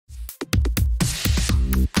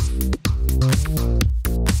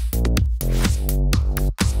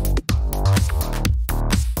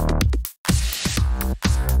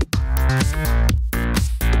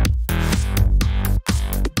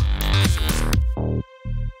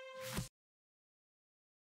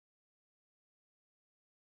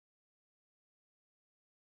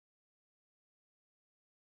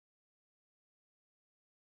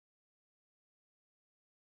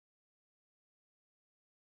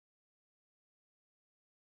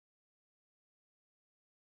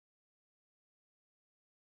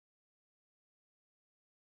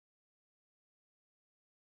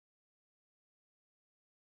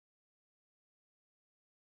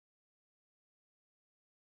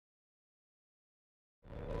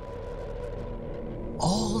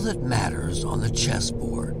All that matters on the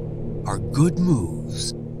chessboard are good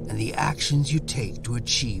moves and the actions you take to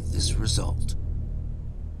achieve this result.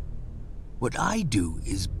 What I do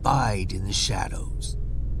is bide in the shadows,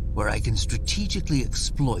 where I can strategically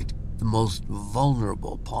exploit the most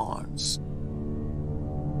vulnerable pawns.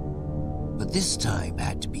 But this time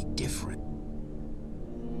had to be different.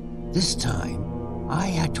 This time, I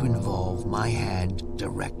had to involve my hand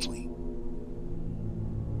directly.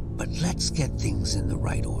 But let's get things in the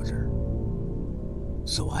right order.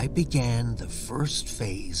 So I began the first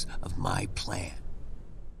phase of my plan.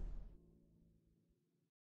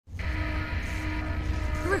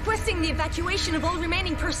 Requesting the evacuation of all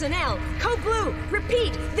remaining personnel. Code Blue,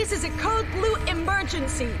 repeat, this is a Code Blue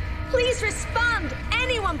emergency. Please respond,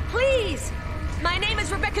 anyone, please. My name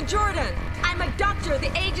is Rebecca Jordan. I'm a doctor at the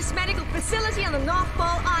ASUS Medical Facility on the North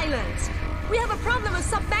Ball Islands. We have a problem of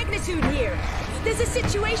some magnitude here. There's a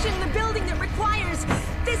situation in the building that requires...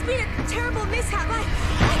 There's been a terrible mishap. I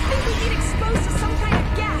think we've been exposed to some kind of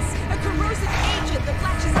gas, a corrosive agent that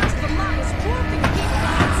latches onto the lungs, warping people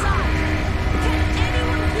inside. Can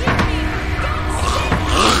anyone hear me? For God's sake,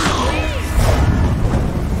 please!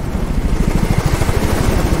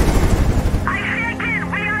 I say again,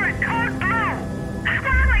 we are at Code Blue.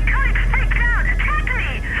 One of my colleagues freaked out, attacked me.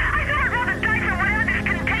 I thought I'd roll the dice on whatever this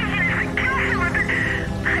contagion is and kill someone, but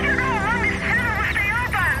I don't know how long this tunnel will stay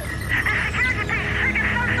open. The security team triggered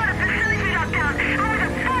some sort of facility lockdown. I was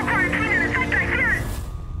in full quarantine, and in fact, I fear...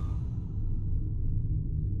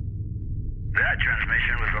 That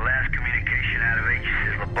transmission was the last communication out of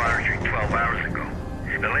ASUS's laboratory 12 hours ago.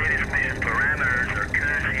 The latest mission parameters are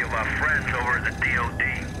courtesy of our friends over at the DOD.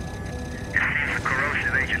 It seems the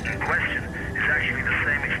corrosive agent in question is actually the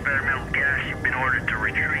same experimental gas you've been ordered to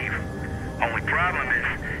retrieve. Only problem is,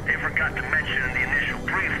 they forgot to mention in the initial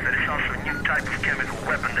brief that it's also a new type of chemical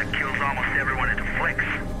weapon that kills almost everyone it afflicts.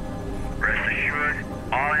 Rest assured,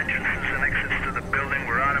 all entrances and exits to the building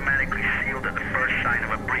were automatically sealed at the first sign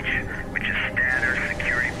of a breach, which is standard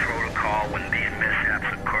security protocol when these mishaps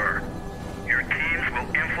occur. Your teams will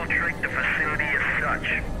infiltrate the facility as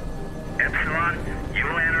such. Epsilon,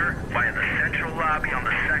 you'll enter via the central lobby on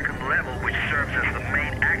the second level, which serves as the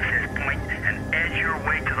main access point, and edge your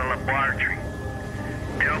way to the laboratory.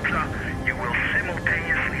 Delta, you will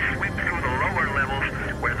simultaneously sweep through the lower levels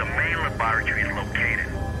where the main laboratory is located.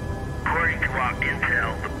 According to our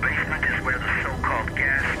intel, the basement is where the so-called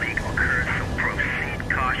gas leak occurred, so proceed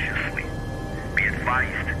cautiously. Be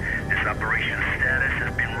advised, this operation's status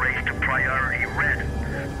has been raised to priority red.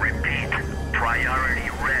 Repeat, priority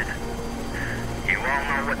red. You all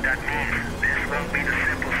know what that means. This won't be the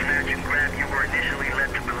simple snatch and grab you were initially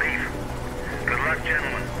led to believe. Good luck,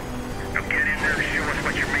 gentlemen. Now get in there and show us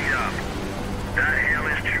what you're made of. That hell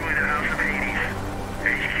is truly the House of Hades.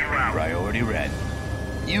 HQ out. Priority red.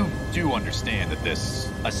 You do understand that this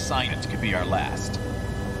assignment could be our last.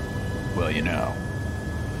 Well, you know,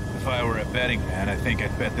 if I were a betting man, I think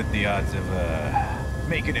I'd bet that the odds of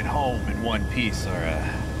making it home in one piece are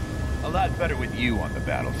a lot better with you on the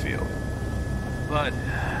battlefield. But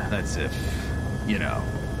that's if, you know,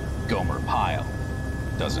 Gomer Pyle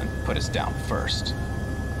doesn't put us down first.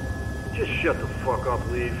 Just shut the fuck up,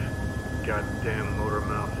 Leaf. Goddamn motor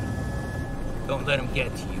mouth. Don't let him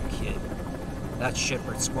get to you, kid. That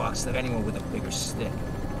shitbird squawks at anyone with a bigger stick.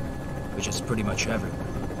 Which is pretty much everyone.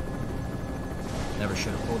 Never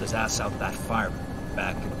should have pulled his ass out that fire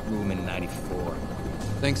back in room in 94.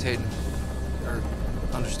 Thanks, Hayden.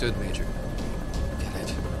 Understood, Major. Damn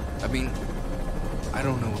it. I mean, I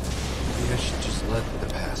don't know. Maybe I should just let the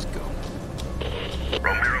past go.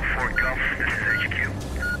 Romero 4 Golf, this is HQ.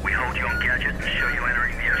 We hold you on gadget and show you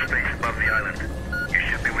entering the airspace above the island. You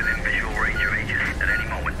should be within visual range of Aegis at any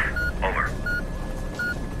moment. Over.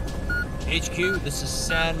 HQ, this is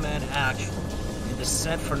Sandman Actual. In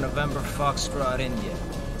descent for November Foxtrot, India.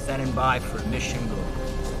 Standing by for mission go.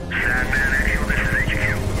 Sandman Actual, this is HQ.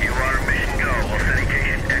 You are mission go.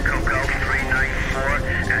 Authentication Echo Golf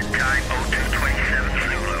 394 at time 0227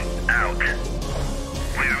 Zulu. Out.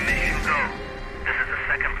 We are mission go. This is the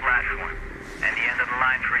second platform, and the end of the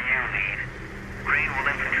line for you, lead. Green will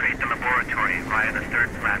infiltrate the laboratory via the third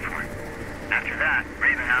platform. After that,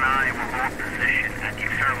 Raven and I will hold position at the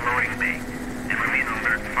external loading bay, and remain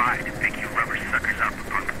alert 5 to pick you rubber suckers up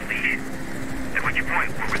upon completion. At which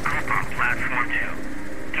point, we'll regroup on platform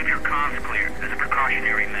 2. Keep your comms clear as a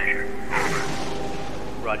precautionary measure. Over.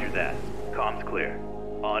 Roger that. Comms clear.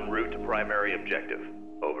 En route to primary objective.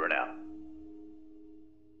 Over and out.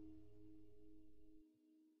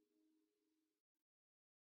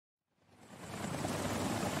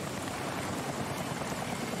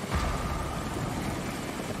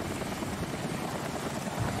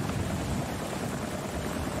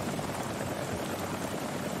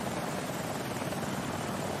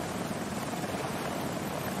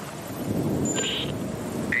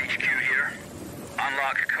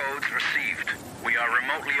 codes received. We are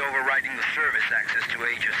remotely overriding the service access to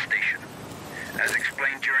Aegis Station. As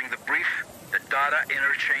explained during the brief, the data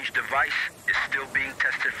interchange device is still being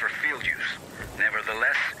tested for field use.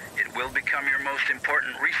 Nevertheless, it will become your most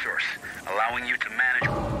important resource, allowing you to manage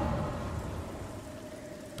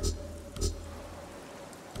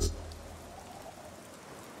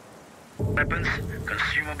weapons,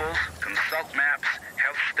 consumables, consult maps,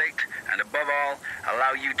 health state, and above all,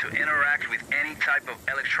 allow you to interact with any type of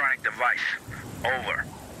electronic device. Over.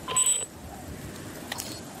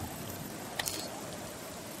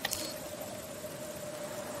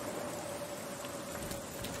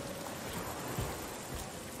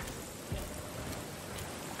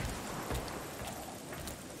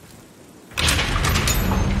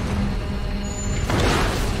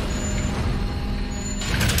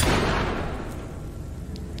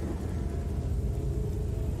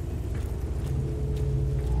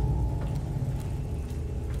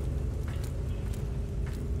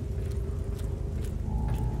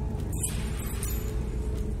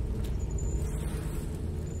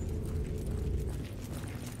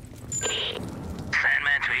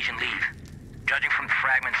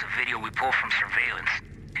 We pull from surveillance.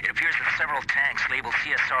 It appears that several tanks labeled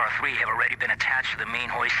CSR-3 have already been attached to the main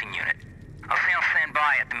hoisting unit. I'll say I'll stand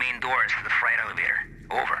by at the main doors to the freight elevator.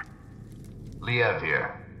 Over. Liev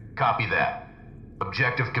here. Copy that.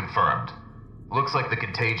 Objective confirmed. Looks like the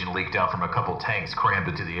contagion leaked out from a couple tanks crammed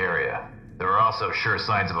into the area. There are also sure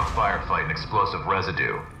signs of a firefight and explosive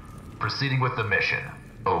residue. Proceeding with the mission.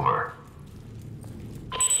 Over.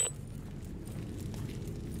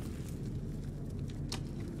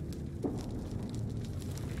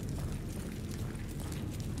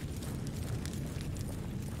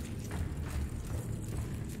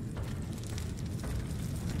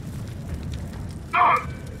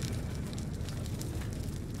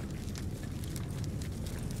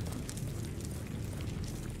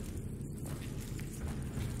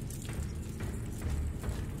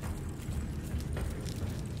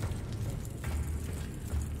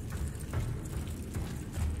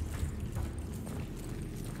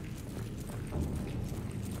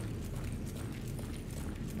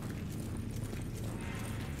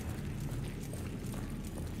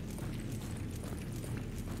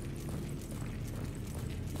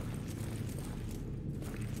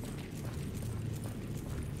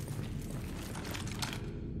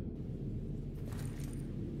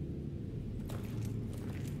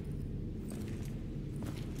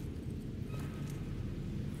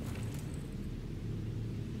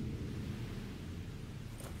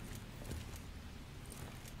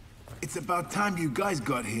 It's about time you guys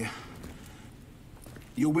got here.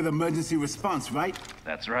 You're with emergency response, right?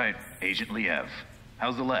 That's right. Agent Liev.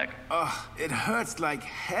 How's the leg? It hurts like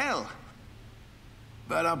hell.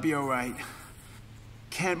 But I'll be all right.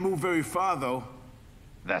 Can't move very far, though.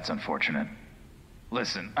 That's unfortunate.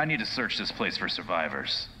 Listen, I need to search this place for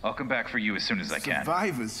survivors. I'll come back for you as soon as I can.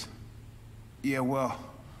 Survivors? Yeah, well,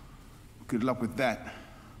 good luck with that.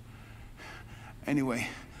 Anyway,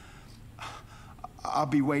 I'll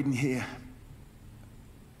be waiting here.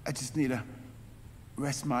 I just need to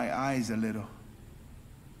rest my eyes a little.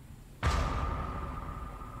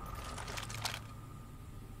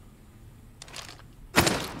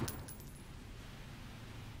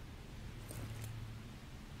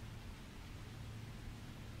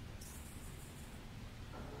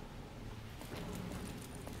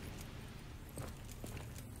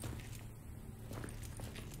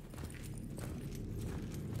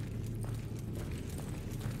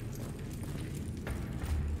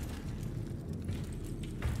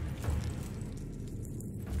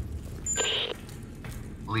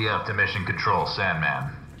 Liev to Mission Control, Sandman.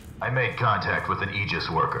 I made contact with an Aegis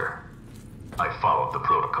worker. I followed the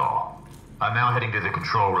protocol. I'm now heading to the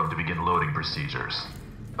control room to begin loading procedures.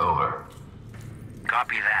 Over.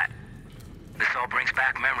 Copy that. This all brings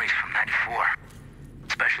back memories from '94.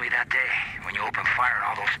 Especially that day, when you opened fire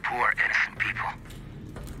on all those poor, innocent people.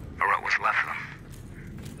 Or what was left of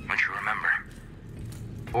them. Don't you remember?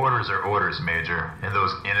 Orders are orders, Major, and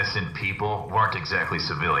those innocent people weren't exactly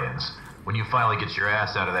civilians. When you finally get your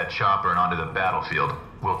ass out of that chopper and onto the battlefield,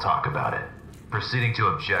 we'll talk about it. Proceeding to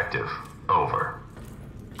objective. Over.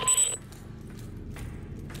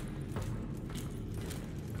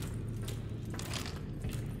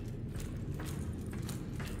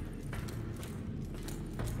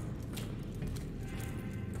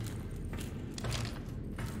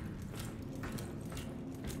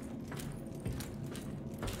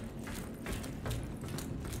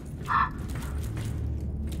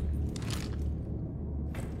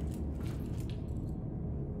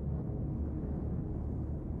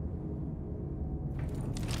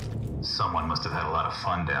 Someone must have had a lot of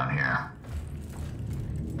fun down here.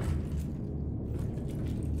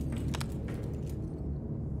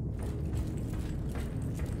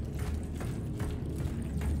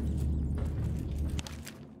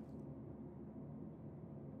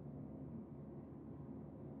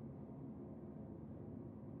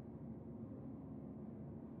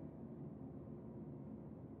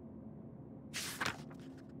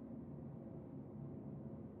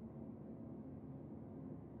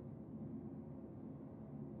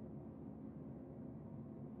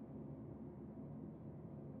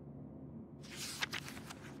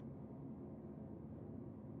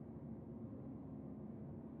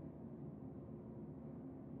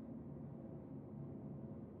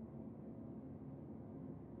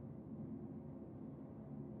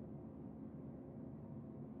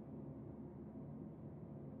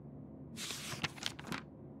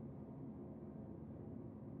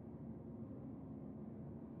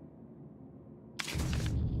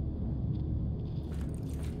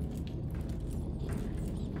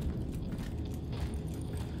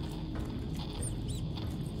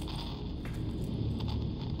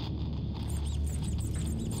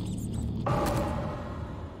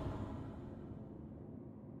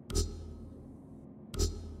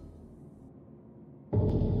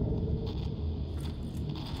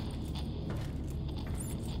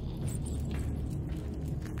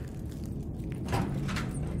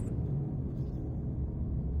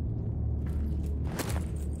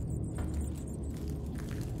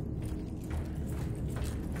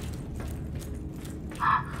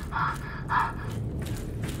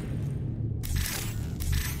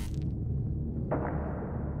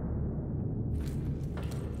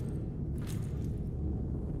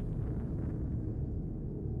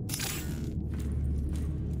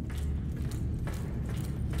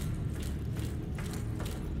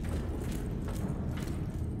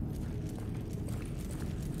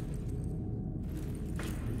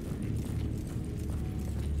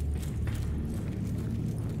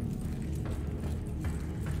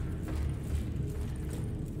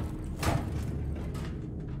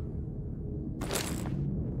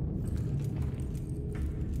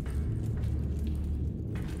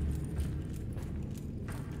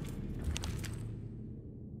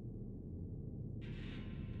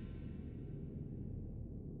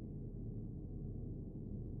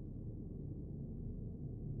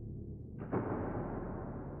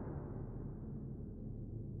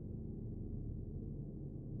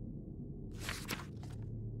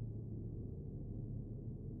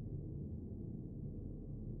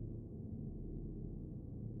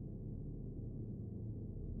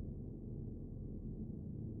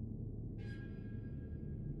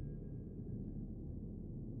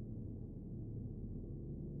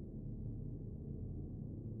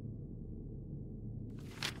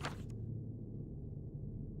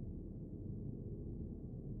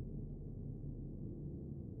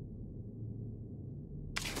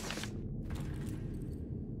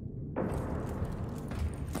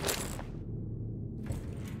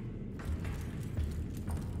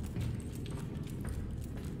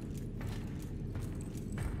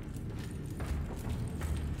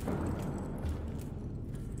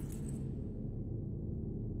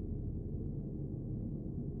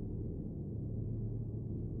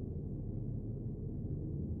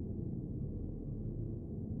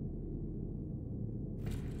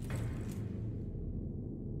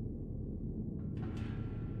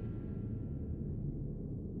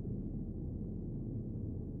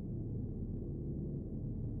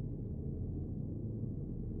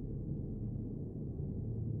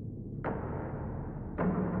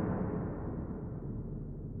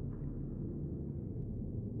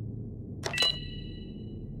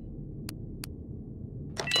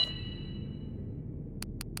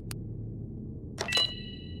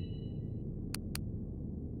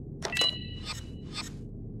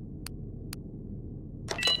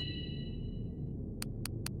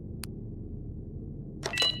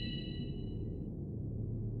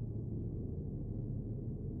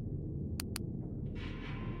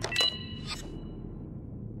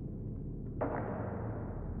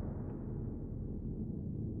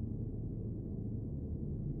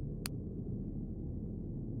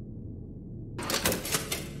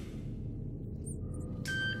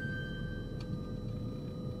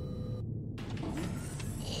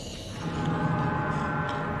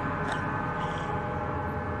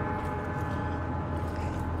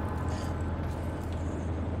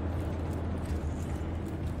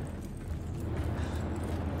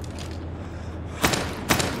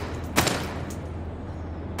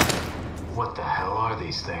 What the hell are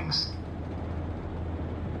these things?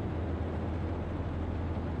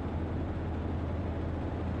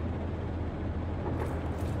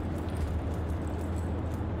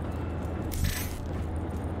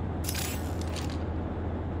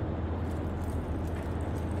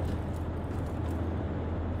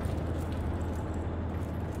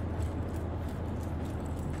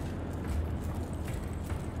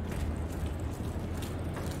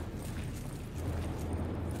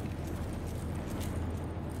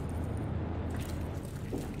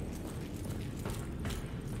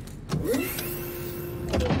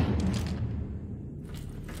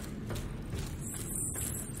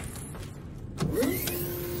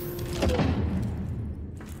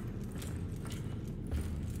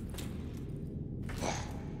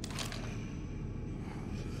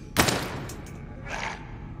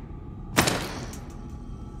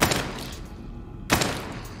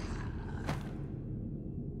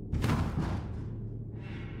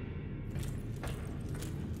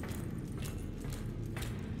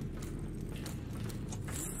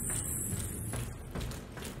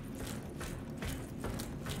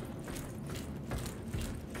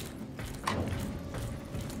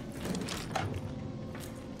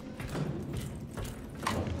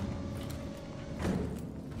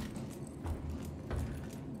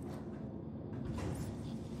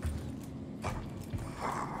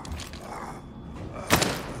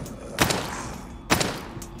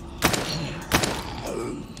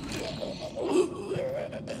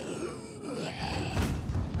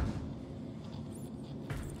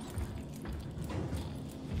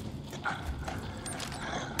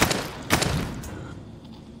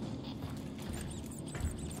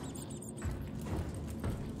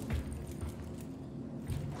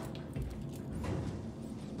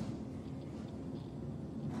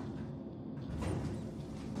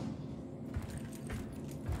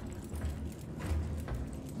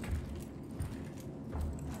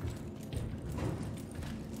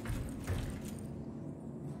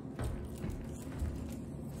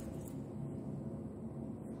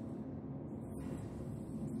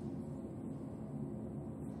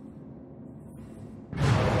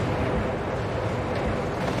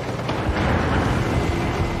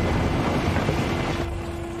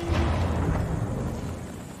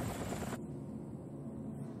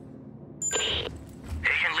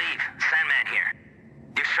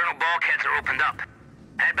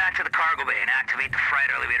 Head back to the cargo bay and activate the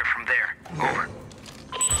freight elevator from there. Over.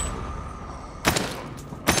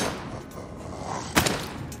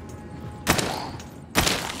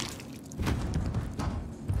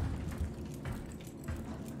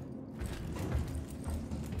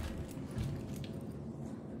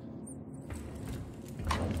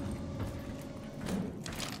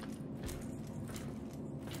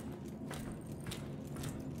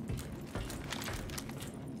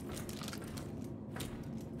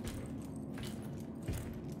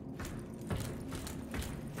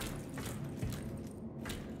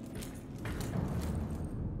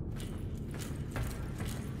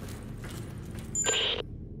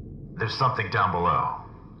 There's something down below.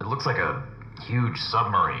 It looks like a huge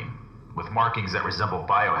submarine, with markings that resemble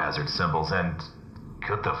biohazard symbols, and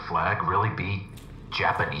could the flag really be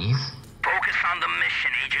Japanese? Focus on the mission,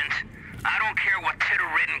 Agent. I don't care what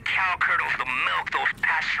titter-ridden cow curdles the milk those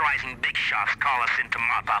pasteurizing big shots call us in to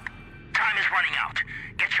mop up. Time is running out.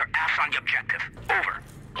 Get your ass on the objective. Over.